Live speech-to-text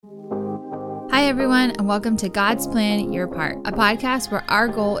everyone, and welcome to God's Plan, Your Part, a podcast where our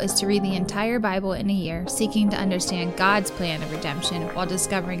goal is to read the entire Bible in a year, seeking to understand God's plan of redemption while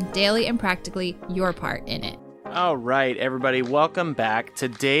discovering daily and practically your part in it. All right, everybody, welcome back.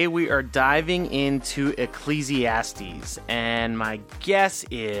 Today we are diving into Ecclesiastes, and my guess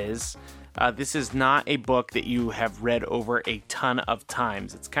is this is not a book that you have read over a ton of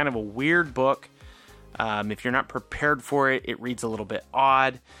times. It's kind of a weird book. If you're not prepared for it, it reads a little bit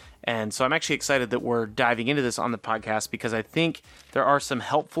odd. And so I'm actually excited that we're diving into this on the podcast because I think there are some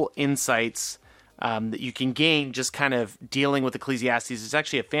helpful insights that you can gain just kind of dealing with Ecclesiastes. It's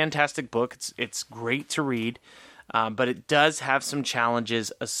actually a fantastic book. It's great to read, but it does have some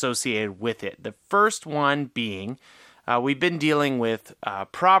challenges associated with it. The first one being we've been dealing with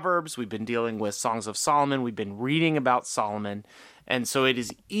Proverbs. We've been dealing with Songs of Solomon. We've been reading about Solomon. And so it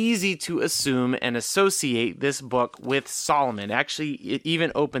is easy to assume and associate this book with Solomon. Actually, it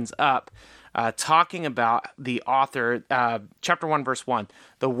even opens up talking about the author, chapter 1, verse 1,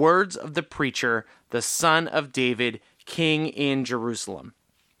 the words of the preacher, the son of David, king in Jerusalem.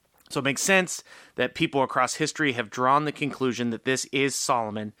 So it makes sense that people across history have drawn the conclusion that this is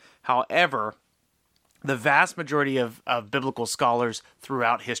Solomon. However, the vast majority of biblical scholars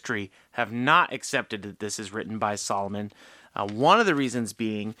throughout history have not accepted that this is written by Solomon. One of the reasons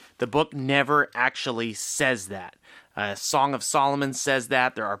being the book never actually says that. Song of Solomon says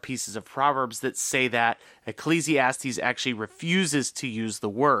that. There are pieces of Proverbs that say that. Ecclesiastes actually refuses to use the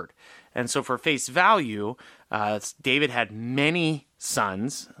word. And so for face value, David had many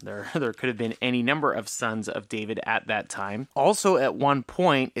sons. There could have been any number of sons of David at that time. Also at one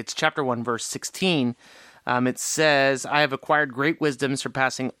point, it's chapter 1, verse 16, it says, I have acquired great wisdom,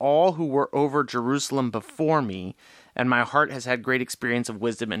 surpassing all who were over Jerusalem before me, and my heart has had great experience of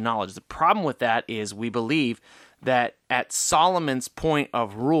wisdom and knowledge. The problem with that is we believe that at Solomon's point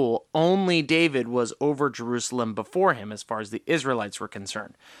of rule, only David was over Jerusalem before him as far as the Israelites were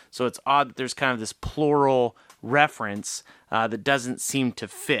concerned. So it's odd that there's kind of this plural reference that doesn't seem to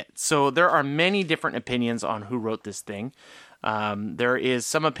fit. So there are many different opinions on who wrote this thing. There is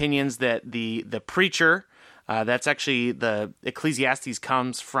some opinions that the preacher, that's actually the Ecclesiastes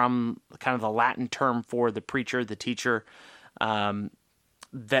comes from kind of the Latin term for the preacher, the teacher.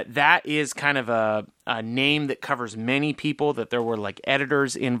 That is kind of a name that covers many people, that there were like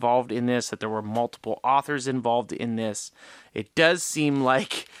editors involved in this, that there were multiple authors involved in this. It does seem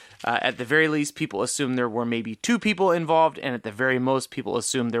like at the very least people assume there were maybe 2 people involved, and at the very most people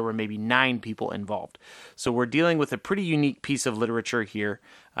assume there were maybe 9 people involved. So we're dealing with a pretty unique piece of literature here.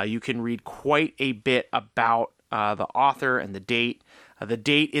 You can read quite a bit about the author and the date. The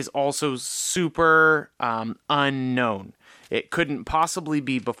date is also super unknown. It couldn't possibly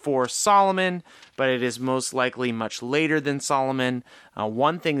be before Solomon, but it is most likely much later than Solomon.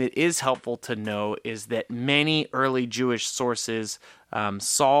 One thing that is helpful to know is that many early Jewish sources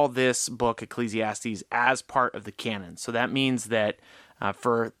saw this book, Ecclesiastes, as part of the canon. So that means that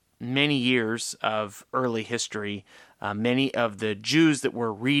for many years of early history, many of the Jews that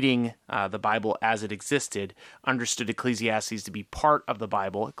were reading the Bible as it existed understood Ecclesiastes to be part of the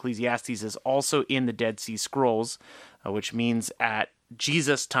Bible. Ecclesiastes is also in the Dead Sea Scrolls, which means at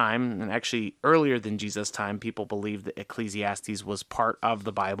Jesus' time, and actually earlier than Jesus' time, people believed that Ecclesiastes was part of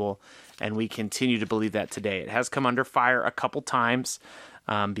the Bible, and we continue to believe that today. It has come under fire a couple times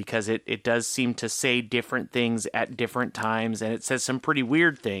because it does seem to say different things at different times, and it says some pretty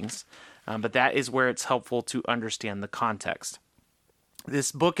weird things. But that is where it's helpful to understand the context.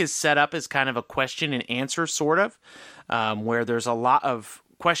 This book is set up as kind of a question and answer, sort of, where there's a lot of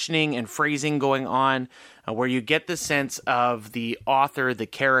questioning and phrasing going on, where you get the sense of the author, the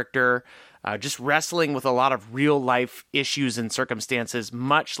character, just wrestling with a lot of real-life issues and circumstances,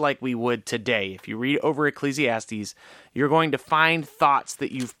 much like we would today. If you read over Ecclesiastes, you're going to find thoughts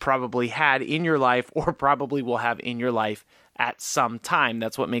that you've probably had in your life or probably will have in your life at some time.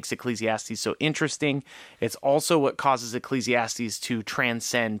 That's what makes Ecclesiastes so interesting. It's also what causes Ecclesiastes to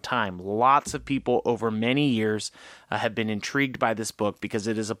transcend time. Lots of people over many years have been intrigued by this book because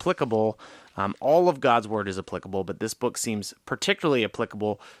it is applicable. All of God's word is applicable, but this book seems particularly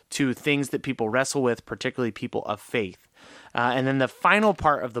applicable to things that people wrestle with, particularly people of faith. And then the final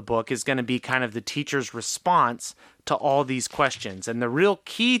part of the book is going to be kind of the teacher's response to all these questions. And the real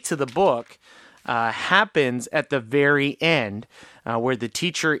key to the book happens at the very end, where the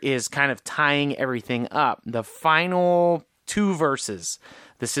teacher is kind of tying everything up. The final 2 verses.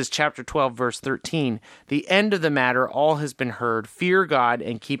 This is chapter 12, verse 13. The end of the matter, all has been heard. Fear God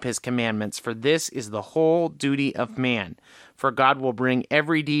and keep his commandments, for this is the whole duty of man. For God will bring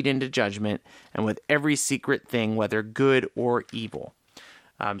every deed into judgment, and with every secret thing, whether good or evil.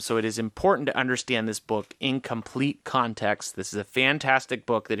 So it is important to understand this book in complete context. This is a fantastic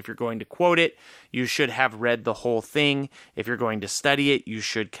book that if you're going to quote it, you should have read the whole thing. If you're going to study it, you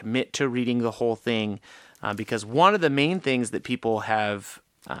should commit to reading the whole thing, because one of the main things that people have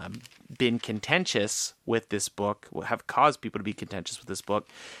been contentious with this book, have caused people to be contentious with this book,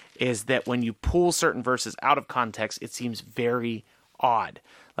 is that when you pull certain verses out of context, it seems very odd.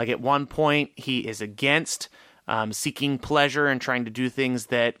 Like at one point, he is against seeking pleasure and trying to do things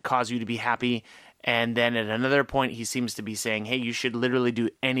that cause you to be happy. And then at another point, he seems to be saying, hey, you should literally do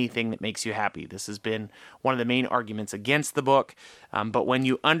anything that makes you happy. This has been one of the main arguments against the book. But when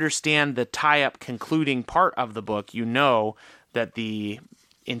you understand the tie-up concluding part of the book, you know that the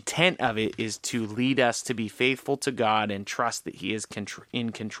intent of it is to lead us to be faithful to God and trust that he is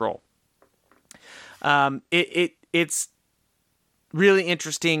in control. It's really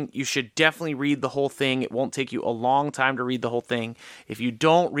interesting. You should definitely read the whole thing. It won't take you a long time to read the whole thing. If you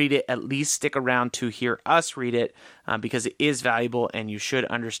don't read it, at least stick around to hear us read it, because it is valuable and you should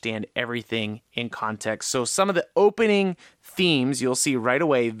understand everything in context. So some of the opening themes you'll see right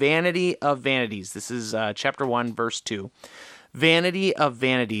away: vanity of vanities. This is chapter 1, verse 2. Vanity of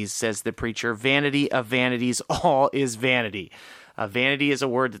vanities, says the preacher. Vanity of vanities, all is vanity. Vanity is a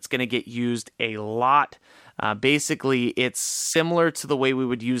word that's going to get used a lot. Basically, it's similar to the way we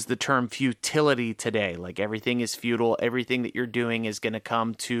would use the term futility today. Like everything is futile. Everything that you're doing is going to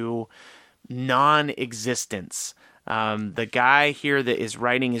come to non-existence. The guy here that is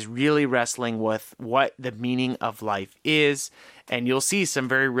writing is really wrestling with what the meaning of life is. And you'll see some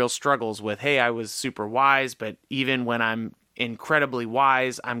very real struggles with, hey, I was super wise, but even when I'm incredibly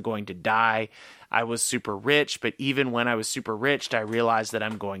wise, I'm going to die. I was super rich, but even when I was super rich, I realized that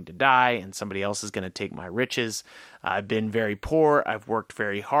I'm going to die and somebody else is going to take my riches. I've been very poor. I've worked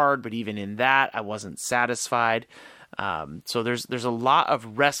very hard, but even in that, I wasn't satisfied. So there's a lot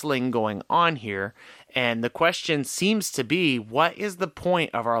of wrestling going on here. And the question seems to be, what is the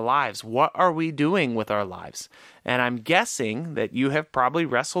point of our lives? What are we doing with our lives? And I'm guessing that you have probably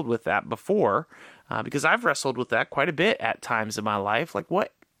wrestled with that before, because I've wrestled with that quite a bit at times in my life. Like,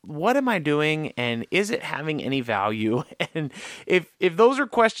 what am I doing, and is it having any value? And if those are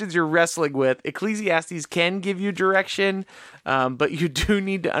questions you're wrestling with, Ecclesiastes can give you direction, but you do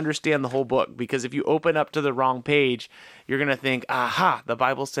need to understand the whole book, because if you open up to the wrong page, you're going to think, aha, the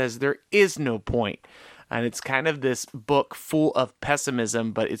Bible says there is no point. And it's kind of this book full of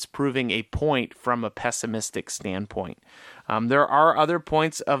pessimism, but it's proving a point from a pessimistic standpoint. There are other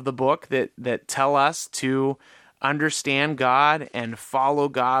points of the book that tell us to understand God and follow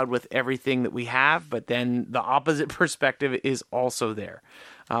God with everything that we have, but then the opposite perspective is also there.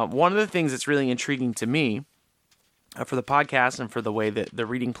 One of the things that's really intriguing to me for the podcast and for the way that the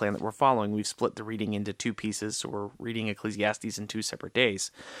reading plan that we're following, we've split the reading into two pieces, so we're reading Ecclesiastes in 2 separate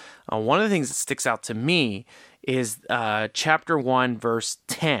days. One of the things that sticks out to me is chapter 1, verse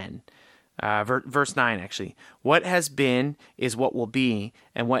 10. Verse 9, actually. What has been is what will be,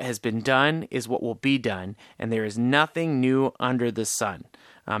 and what has been done is what will be done, and there is nothing new under the sun.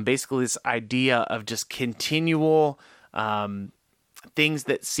 Basically, this idea of just continual things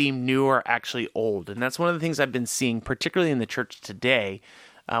that seem new are actually old. And that's one of the things I've been seeing, particularly in the church today,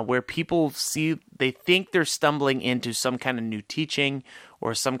 where people they think they're stumbling into some kind of new teaching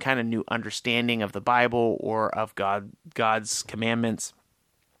or some kind of new understanding of the Bible or of God's commandments.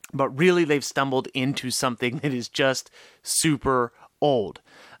 But really, they've stumbled into something that is just super old.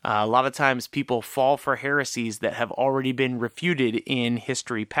 A lot of times people fall for heresies that have already been refuted in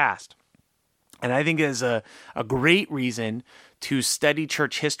history past. And I think it is a great reason to study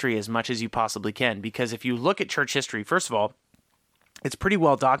church history as much as you possibly can. Because if you look at church history, first of all, it's pretty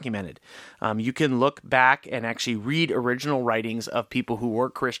well documented. You can look back and actually read original writings of people who were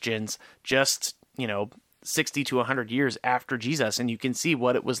Christians just, 60 to 100 years after Jesus, and you can see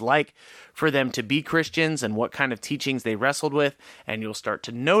what it was like for them to be Christians and what kind of teachings they wrestled with, and you'll start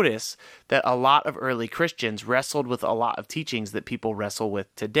to notice that a lot of early Christians wrestled with a lot of teachings that people wrestle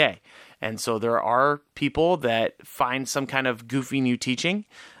with today. And so there are people that find some kind of goofy new teaching,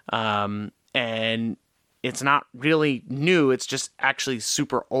 and it's not really new, it's just actually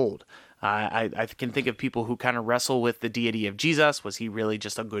super old. I can think of people who kind of wrestle with the deity of Jesus. Was he really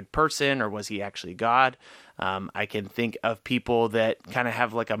just a good person, or was he actually God? I can think of people that kind of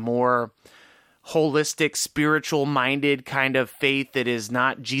have like a more holistic, spiritual-minded kind of faith that is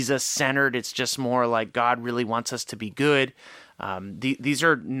not Jesus-centered. It's just more like God really wants us to be good. These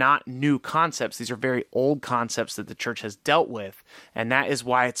are not new concepts. These are very old concepts that the church has dealt with. And that is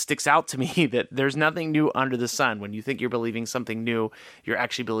why it sticks out to me that there's nothing new under the sun. When you think you're believing something new, you're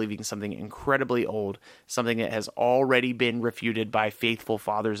actually believing something incredibly old, something that has already been refuted by faithful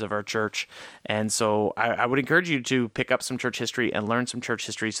fathers of our church. And so I would encourage you to pick up some church history and learn some church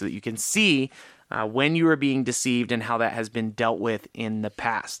history so that you can see when you are being deceived and how that has been dealt with in the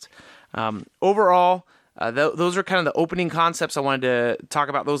past. Overall, those are kind of the opening concepts. I wanted to talk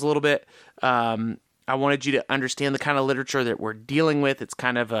about those a little bit. I wanted you to understand the kind of literature that we're dealing with. It's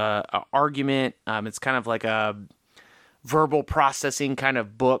kind of a argument. It's kind of like a verbal processing kind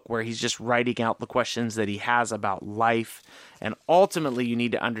of book where he's just writing out the questions that he has about life. And ultimately, you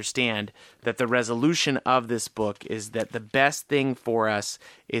need to understand that the resolution of this book is that the best thing for us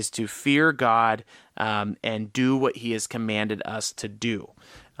is to fear God and do what he has commanded us to do.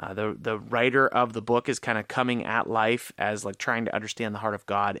 The writer of the book is kind of coming at life as like trying to understand the heart of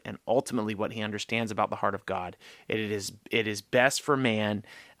God, and ultimately what he understands about the heart of God. It is best for man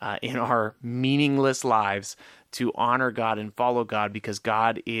in our meaningless lives to honor God and follow God, because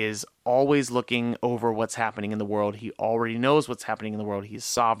God is always looking over what's happening in the world. He already knows what's happening in the world. He's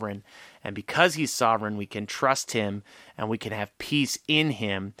sovereign, and because he's sovereign, we can trust him and we can have peace in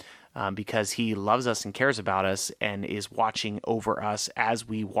him. Because he loves us and cares about us and is watching over us as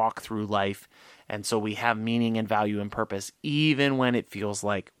we walk through life. And so we have meaning and value and purpose, even when it feels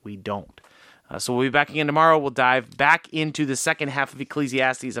like we don't. So we'll be back again tomorrow. We'll dive back into the second half of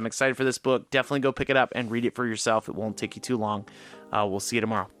Ecclesiastes. I'm excited for this book. Definitely go pick it up and read it for yourself. It won't take you too long. We'll see you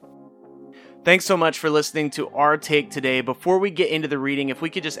tomorrow. Thanks so much for listening to our take today. Before we get into the reading, if we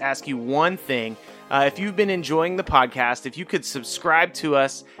could just ask you one thing. If you've been enjoying the podcast, if you could subscribe to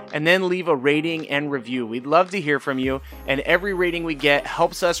us and then leave a rating and review. We'd love to hear from you, and every rating we get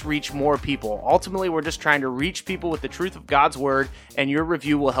helps us reach more people. Ultimately, we're just trying to reach people with the truth of God's word, and your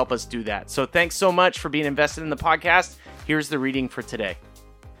review will help us do that. So thanks so much for being invested in the podcast. Here's the reading for today.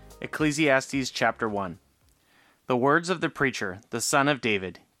 Ecclesiastes chapter 1. The words of the preacher, the son of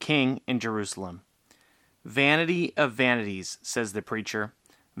David, king in Jerusalem. Vanity of vanities, says the preacher.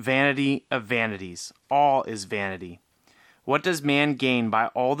 Vanity of vanities. All is vanity. What does man gain by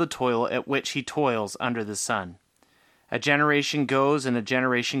all the toil at which he toils under the sun? A generation goes and a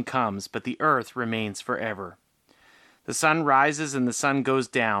generation comes, but the earth remains forever. The sun rises and the sun goes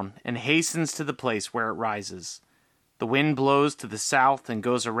down, and hastens to the place where it rises. The wind blows to the south and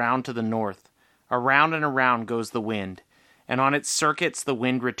goes around to the north. Around and around goes the wind, and on its circuits the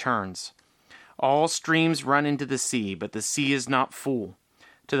wind returns. All streams run into the sea, but the sea is not full.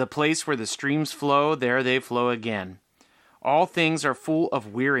 To the place where the streams flow, there they flow again. All things are full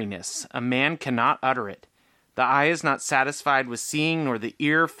of weariness. A man cannot utter it. The eye is not satisfied with seeing, nor the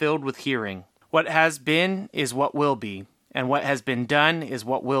ear filled with hearing. What has been is what will be, and what has been done is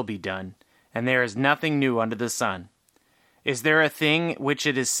what will be done, and there is nothing new under the sun. Is there a thing which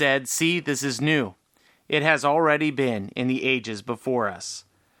it is said, "See, this is new"? It has already been in the ages before us.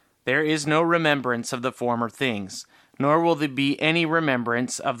 There is no remembrance of the former things, nor will there be any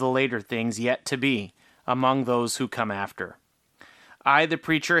remembrance of the later things yet to be among those who come after. I, the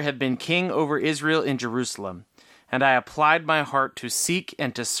preacher, have been king over Israel in Jerusalem, and I applied my heart to seek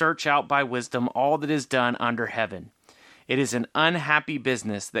and to search out by wisdom all that is done under heaven. It is an unhappy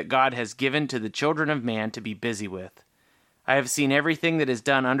business that God has given to the children of man to be busy with. I have seen everything that is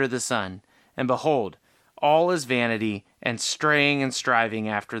done under the sun, and behold, all is vanity and straying and striving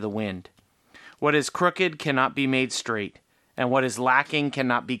after the wind. What is crooked cannot be made straight, and what is lacking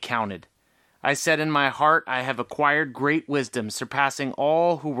cannot be counted. I said in my heart, I have acquired great wisdom, surpassing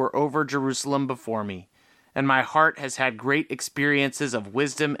all who were over Jerusalem before me. And my heart has had great experiences of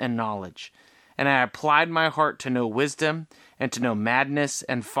wisdom and knowledge. And I applied my heart to know wisdom, and to know madness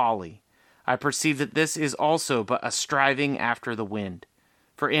and folly. I perceive that this is also but a striving after the wind.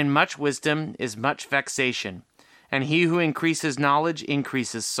 For in much wisdom is much vexation, and he who increases knowledge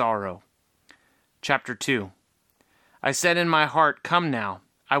increases sorrow. Chapter 2. I said in my heart, Come now,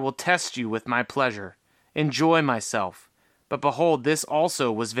 I will test you with my pleasure, enjoy myself. But behold, this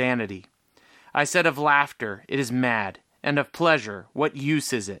also was vanity. I said of laughter, It is mad, and of pleasure, what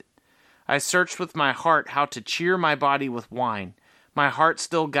use is it? I searched with my heart how to cheer my body with wine, my heart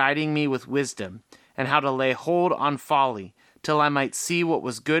still guiding me with wisdom, and how to lay hold on folly, till I might see what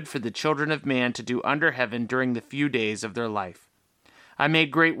was good for the children of man to do under heaven during the few days of their life. I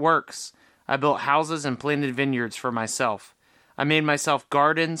made great works. I built houses and planted vineyards for myself. I made myself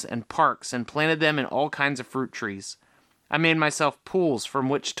gardens and parks and planted them in all kinds of fruit trees. I made myself pools from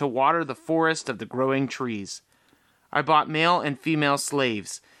which to water the forest of the growing trees. I bought male and female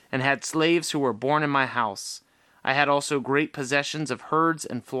slaves, and had slaves who were born in my house. I had also great possessions of herds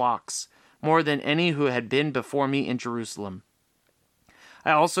and flocks, more than any who had been before me in Jerusalem.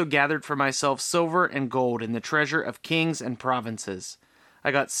 I also gathered for myself silver and gold and the treasure of kings and provinces.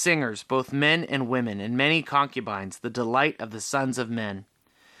 I got singers, both men and women, and many concubines, the delight of the sons of men.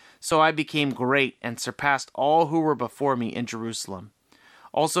 So I became great and surpassed all who were before me in Jerusalem.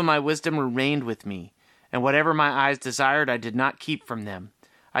 Also my wisdom remained with me, and whatever my eyes desired I did not keep from them.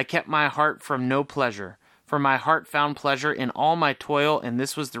 I kept my heart from no pleasure, for my heart found pleasure in all my toil, and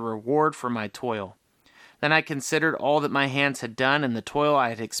this was the reward for my toil. Then I considered all that my hands had done, and the toil I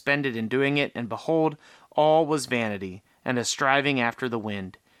had expended in doing it, and behold, all was vanity, and a striving after the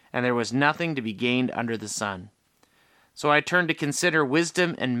wind, and there was nothing to be gained under the sun. So I turned to consider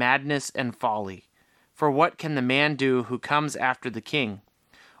wisdom and madness and folly. For what can the man do who comes after the king?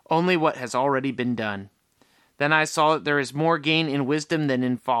 Only what has already been done. Then I saw that there is more gain in wisdom than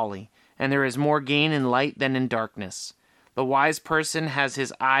in folly, and there is more gain in light than in darkness. The wise person has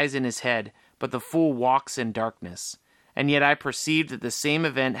his eyes in his head, but the fool walks in darkness. And yet I perceived that the same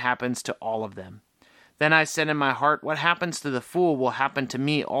event happens to all of them. Then I said in my heart, what happens to the fool will happen to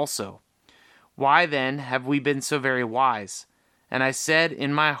me also. Why then have we been so very wise? And I said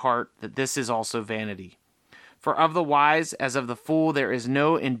in my heart that this is also vanity. For of the wise as of the fool there is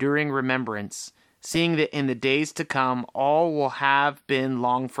no enduring remembrance, seeing that in the days to come all will have been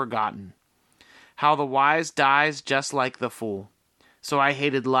long forgotten. How the wise dies just like the fool. So I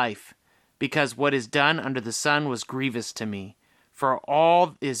hated life, because what is done under the sun was grievous to me. For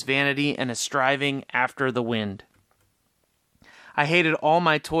all is vanity and a striving after the wind. I hated all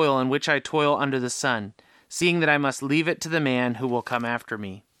my toil in which I toil under the sun, seeing that I must leave it to the man who will come after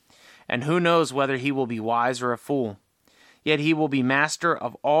me. And who knows whether he will be wise or a fool? Yet he will be master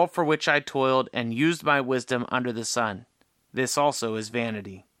of all for which I toiled and used my wisdom under the sun. This also is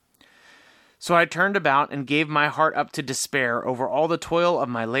vanity. So I turned about and gave my heart up to despair over all the toil of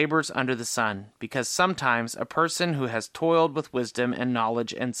my labors under the sun, because sometimes a person who has toiled with wisdom and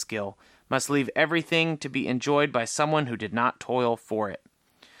knowledge and skill must leave everything to be enjoyed by someone who did not toil for it.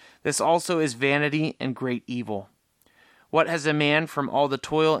 This also is vanity and great evil. What has a man from all the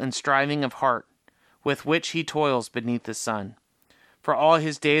toil and striving of heart, with which he toils beneath the sun? For all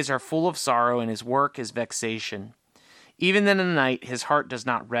his days are full of sorrow, and his work is vexation. Even in the night his heart does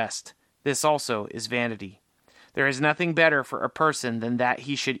not rest. This also is vanity. There is nothing better for a person than that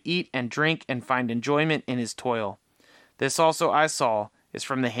he should eat and drink and find enjoyment in his toil. This also I saw is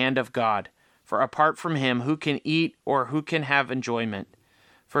from the hand of God. For apart from him, who can eat or who can have enjoyment?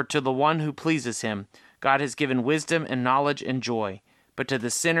 For to the one who pleases him, God has given wisdom and knowledge and joy. But to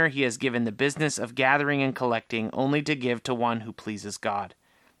the sinner he has given the business of gathering and collecting, only to give to one who pleases God.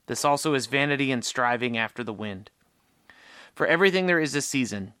 This also is vanity and striving after the wind. For everything there is a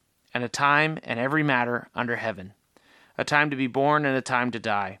season, and a time and every matter under heaven. A time to be born and a time to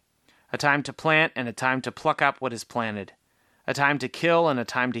die. A time to plant and a time to pluck up what is planted. A time to kill and a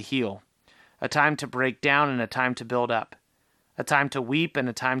time to heal. A time to break down and a time to build up. A time to weep and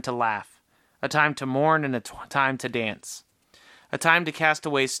a time to laugh. A time to mourn and a time to dance. A time to cast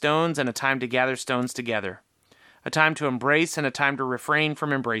away stones and a time to gather stones together. A time to embrace and a time to refrain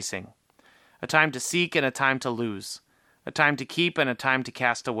from embracing. A time to seek and a time to lose. A time to keep and a time to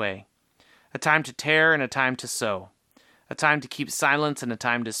cast away. A time to tear and a time to sow. A time to keep silence and a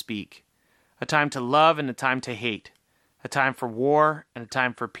time to speak. A time to love and a time to hate. A time for war and a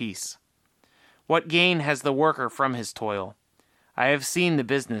time for peace. What gain has the worker from his toil? I have seen the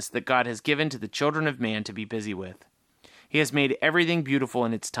business that God has given to the children of man to be busy with. He has made everything beautiful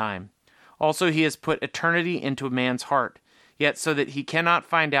in its time. Also he has put eternity into a man's heart, yet so that he cannot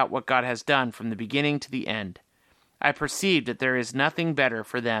find out what God has done from the beginning to the end. I perceive that there is nothing better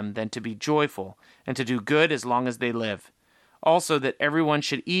for them than to be joyful and to do good as long as they live. Also that everyone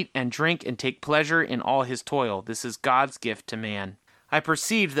should eat and drink and take pleasure in all his toil. This is God's gift to man. I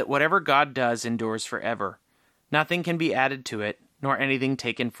perceive that whatever God does endures forever. Nothing can be added to it, nor anything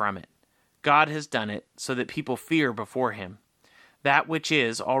taken from it. God has done it so that people fear before him. That which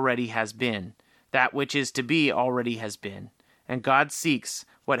is already has been. That which is to be already has been. And God seeks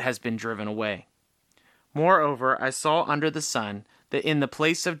what has been driven away. Moreover, I saw under the sun that in the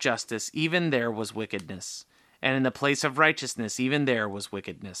place of justice even there was wickedness, and in the place of righteousness even there was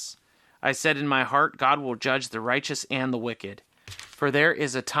wickedness. I said in my heart, God will judge the righteous and the wicked, for there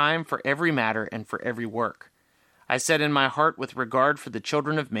is a time for every matter and for every work. I said in my heart with regard for the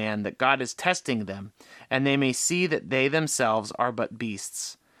children of man that God is testing them, and they may see that they themselves are but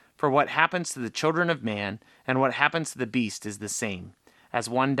beasts. For what happens to the children of man and what happens to the beast is the same. As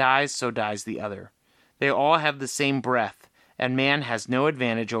one dies, so dies the other. They all have the same breath, and man has no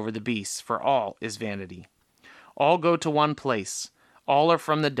advantage over the beasts, for all is vanity. All go to one place. All are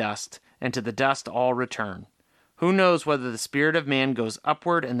from the dust, and to the dust all return. Who knows whether the spirit of man goes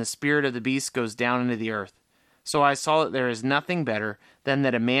upward and the spirit of the beast goes down into the earth? So I saw that there is nothing better than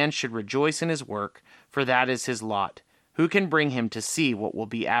that a man should rejoice in his work, for that is his lot. Who can bring him to see what will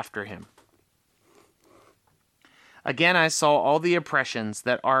be after him? Again I saw all the oppressions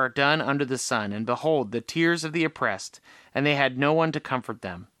that are done under the sun, and behold, the tears of the oppressed, and they had no one to comfort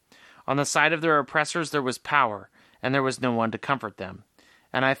them. On the side of their oppressors there was power, and there was no one to comfort them.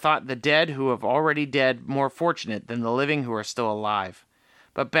 And I thought the dead who have already dead more fortunate than the living who are still alive.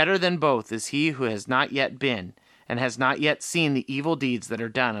 But better than both is he who has not yet been, and has not yet seen the evil deeds that are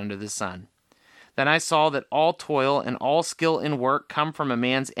done under the sun. Then I saw that all toil and all skill in work come from a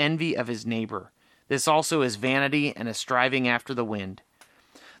man's envy of his neighbor. This also is vanity and a striving after the wind.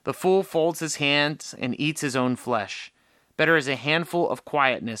 The fool folds his hands and eats his own flesh. Better is a handful of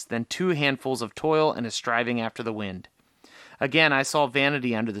quietness than 2 handfuls of toil and a striving after the wind. Again I saw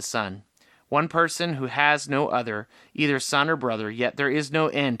vanity under the sun. One person who has no other, either son or brother, yet there is no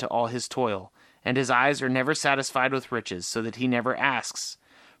end to all his toil, and his eyes are never satisfied with riches, so that he never asks,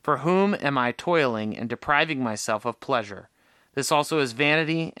 "For whom am I toiling and depriving myself of pleasure?" This also is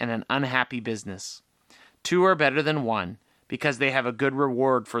vanity and an unhappy business. 2 are better than 1, because they have a good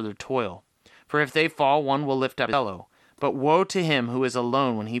reward for their toil. For if they fall, one will lift up a fellow. But woe to him who is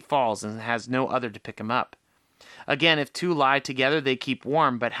alone when he falls and has no other to pick him up. Again, if 2 lie together, they keep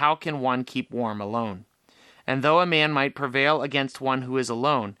warm, but how can one keep warm alone? And though a man might prevail against one who is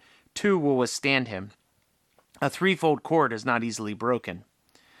alone, 2 will withstand him. A 3-fold cord is not easily broken.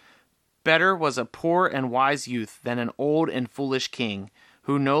 Better was a poor and wise youth than an old and foolish king,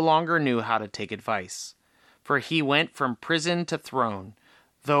 who no longer knew how to take advice. For he went from prison to throne,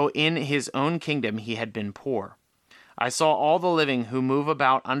 though in his own kingdom he had been poor. I saw all the living who move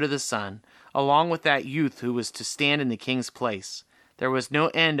about under the sun, along with that youth who was to stand in the king's place. There was no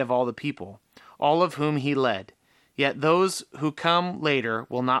end of all the people, all of whom he led. Yet those who come later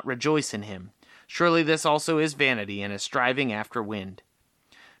will not rejoice in him. Surely this also is vanity and a striving after wind.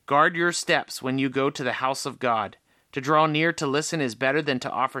 Guard your steps when you go to the house of God. To draw near to listen is better than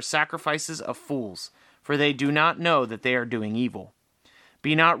to offer sacrifices of fools, for they do not know that they are doing evil.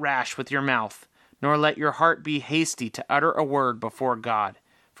 Be not rash with your mouth, nor let your heart be hasty to utter a word before God,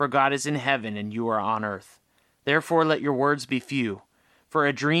 for God is in heaven and you are on earth. Therefore let your words be few, for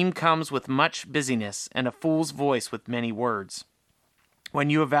a dream comes with much busyness, and a fool's voice with many words. When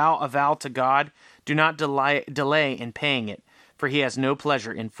you vow a vow to God, do not delay in paying it, for he has no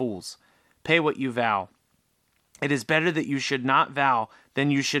pleasure in fools. Pay what you vow. It is better that you should not vow than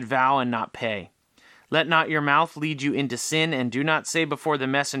you should vow and not pay. Let not your mouth lead you into sin, and do not say before the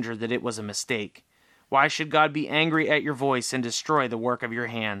messenger that it was a mistake. Why should God be angry at your voice and destroy the work of your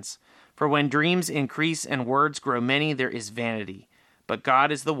hands? For when dreams increase and words grow many, there is vanity. But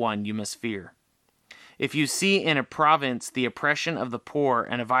God is the one you must fear. If you see in a province the oppression of the poor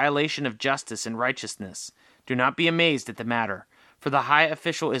and a violation of justice and righteousness, do not be amazed at the matter, for the high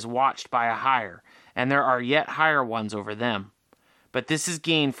official is watched by a higher, and there are yet higher ones over them. But this is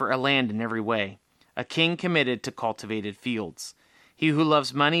gain for a land in every way, a king committed to cultivated fields. He who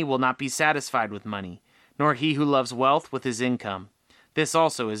loves money will not be satisfied with money, nor he who loves wealth with his income. This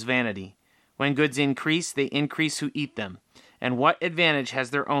also is vanity. When goods increase, they increase who eat them. And what advantage has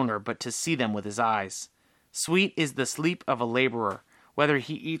their owner but to see them with his eyes? Sweet is the sleep of a laborer, whether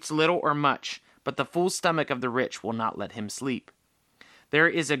he eats little or much, but the full stomach of the rich will not let him sleep. There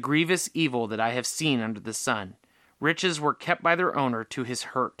is a grievous evil that I have seen under the sun. Riches were kept by their owner to his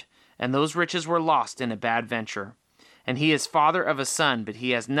hurt, and those riches were lost in a bad venture. And he is father of a son, but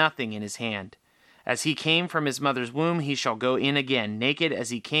he has nothing in his hand. As he came from his mother's womb, he shall go in again, naked as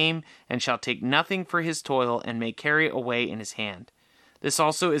he came, and shall take nothing for his toil, and may carry away in his hand. This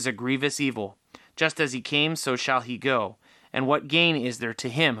also is a grievous evil. Just as he came, so shall he go. And what gain is there to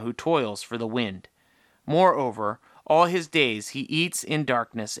him who toils for the wind? Moreover, all his days he eats in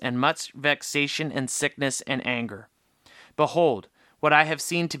darkness, and much vexation and sickness and anger. Behold, what I have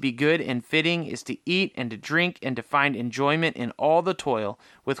seen to be good and fitting is to eat and to drink and to find enjoyment in all the toil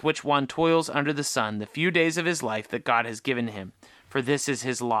with which one toils under the sun the few days of his life that God has given him, for this is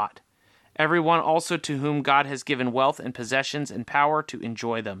his lot. Everyone also to whom God has given wealth and possessions and power to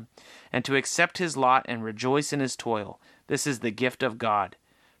enjoy them, and to accept his lot and rejoice in his toil, this is the gift of God.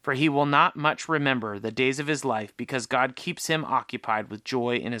 For he will not much remember the days of his life, because God keeps him occupied with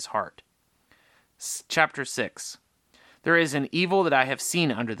joy in his heart. Chapter 6. There is an evil that I have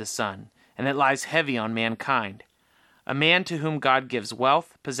seen under the sun, and it lies heavy on mankind. A man to whom God gives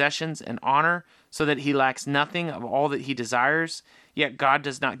wealth, possessions, and honor, so that he lacks nothing of all that he desires, Yet God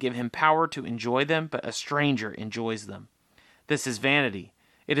does not give him power to enjoy them, but a stranger enjoys them. This is vanity.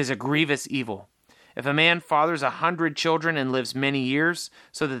 It is a grievous evil. If a man fathers 100 children and lives many years,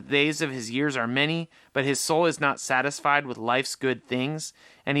 so that the days of his years are many, but his soul is not satisfied with life's good things,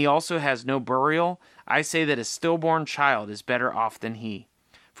 and he also has no burial, I say that a stillborn child is better off than he.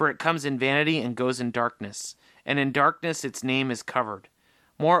 For it comes in vanity and goes in darkness, and in darkness its name is covered.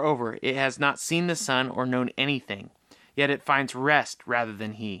 Moreover, it has not seen the sun or known anything, yet it finds rest rather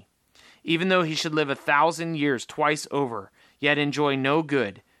than he. Even though he should live 1,000 years twice over, yet enjoy no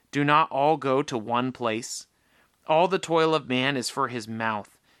good, do not all go to one place? All the toil of man is for his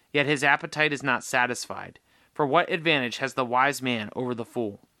mouth, yet his appetite is not satisfied. For what advantage has the wise man over the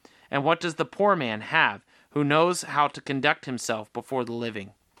fool? And what does the poor man have, who knows how to conduct himself before the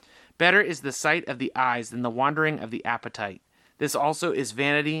living? Better is the sight of the eyes than the wandering of the appetite. This also is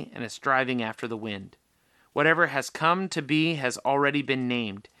vanity and a striving after the wind. Whatever has come to be has already been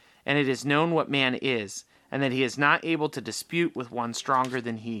named, and it is known what man is, and that he is not able to dispute with one stronger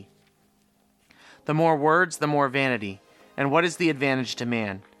than he. The more words, the more vanity. And what is the advantage to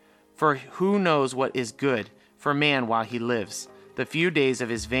man? For who knows what is good for man while he lives, the few days of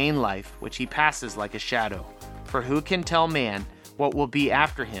his vain life, which he passes like a shadow? For who can tell man what will be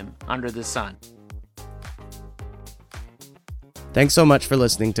after him under the sun? Thanks so much for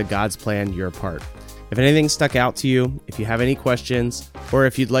listening to God's Plan, Your Part. If anything stuck out to you, if you have any questions, or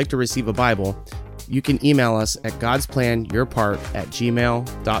if you'd like to receive a Bible, you can email us at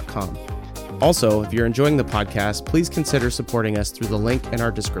godsplanyourpart@gmail.com. Also, if you're enjoying the podcast, please consider supporting us through the link in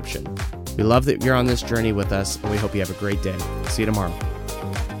our description. We love that you're on this journey with us, and we hope you have a great day. See you tomorrow.